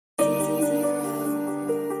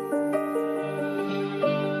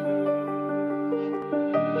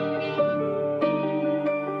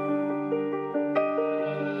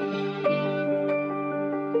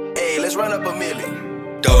Let's run up a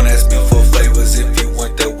milli. Don't ask me for favors if you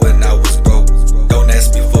weren't there when I was broke. Don't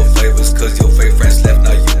ask me for favors cause your fake friends left,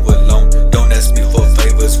 now you alone. Don't ask me for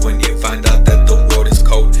favors when you find out that the world is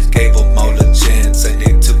cold. Gave them all a chance and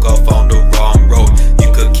they took off on the wrong road.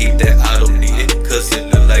 You could keep that, I don't need it, cause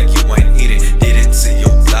it look like you ain't eating. Didn't see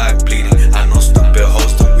your blood bleeding, I know stupid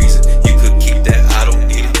hoes the reason. You could keep that, I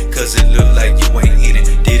don't need it, cause it look like you ain't eating.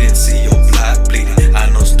 Didn't see your blood bleeding,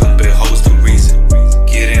 I know stupid hoes the reason.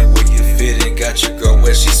 Get in where you fit in, got your girl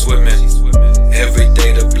where she swimming. Every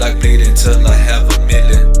day the block bleeding till I have a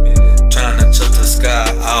million. Tryna touch the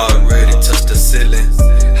sky, I already touched the ceiling.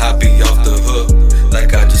 I be off the hook,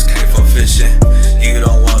 like I just came from fishing. You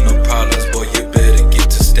don't want no problems, boy, you better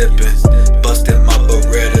get to stepping. Busting my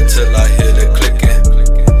Beretta till I hear the clicking.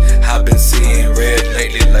 I've been seeing red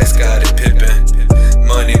lately like Scottie Pippen.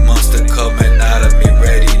 Money monster coming out of me,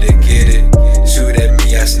 ready to get it. Shoot at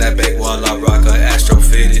me, I snap back while I rock a Astro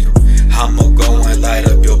fitted. I'ma go and light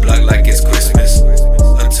up your block like it's Christmas,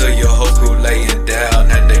 until your whole crew laying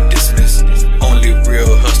down and they dismiss. Only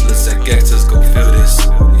real hustlers and gangsters gon' feel this.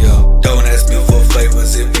 Yo, don't ask me for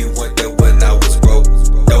favors if you weren't there when I was broke.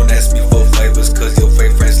 Don't ask me for favors cause your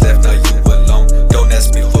fake friends left, now you alone. Don't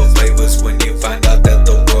ask me for favors when you find out that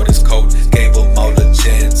the world is cold. Gave them all a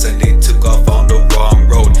chance and they took off on the wrong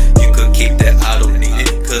road. You could keep that, I don't need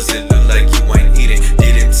it, cause it look like you ain't eating.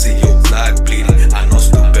 Didn't see your blood bleeding, I know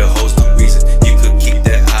stupid hoes the reason. You could keep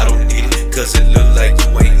that, I don't need it, cause it look like you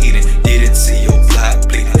ain't eating. Didn't see your blood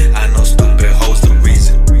bleeding, I know stupid hoes the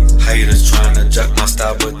reason. Haters tryna jock my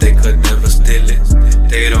style but they could never steal it.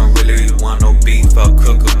 They don't really want no beef, I'll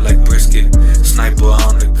cook 'em like brisket. Sniper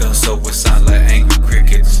on the gun so it sound like angry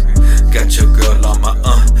crickets. Got your girl on my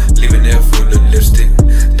leaving it full of lipstick.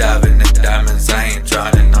 Diving in diamonds, I ain't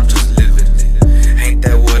drowning, I'm just living it. Ain't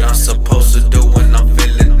that what I'm supposed to do when I'm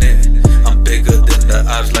feeling it? I'm bigger than the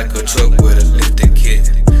odds, like a truck with a lifted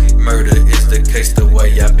kit. Murder is the case, the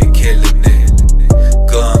way I be killing it.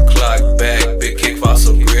 Gun clock back, big kick,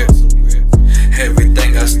 fossil grip.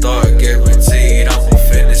 Everything I start guaranteed, I'ma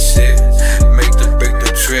finish it. Make the brick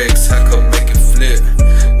the tricks, I could make it flip.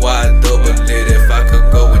 Why double it if I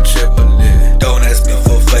could go and triple it? Don't ask me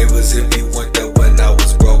for favors if you weren't there when I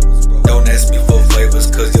was broke. Don't ask me for favors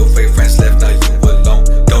cause your fake friends left, now you alone.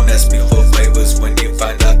 Don't ask me for favors when you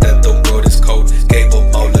find out that the world is cold. Gave them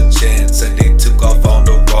all a chance and they took off on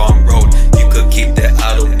the wrong road. You could keep that,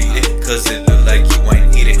 I don't need it, cause it look like you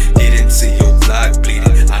ain't eating. Didn't see your blood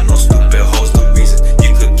bleeding, I know stupid hoes the reason.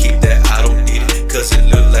 You could keep that, I don't need it, cause it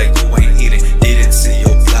look like you ain't eating. Didn't see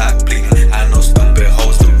your blood bleeding, I know stupid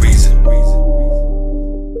hoes the reason.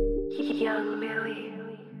 Young Millie.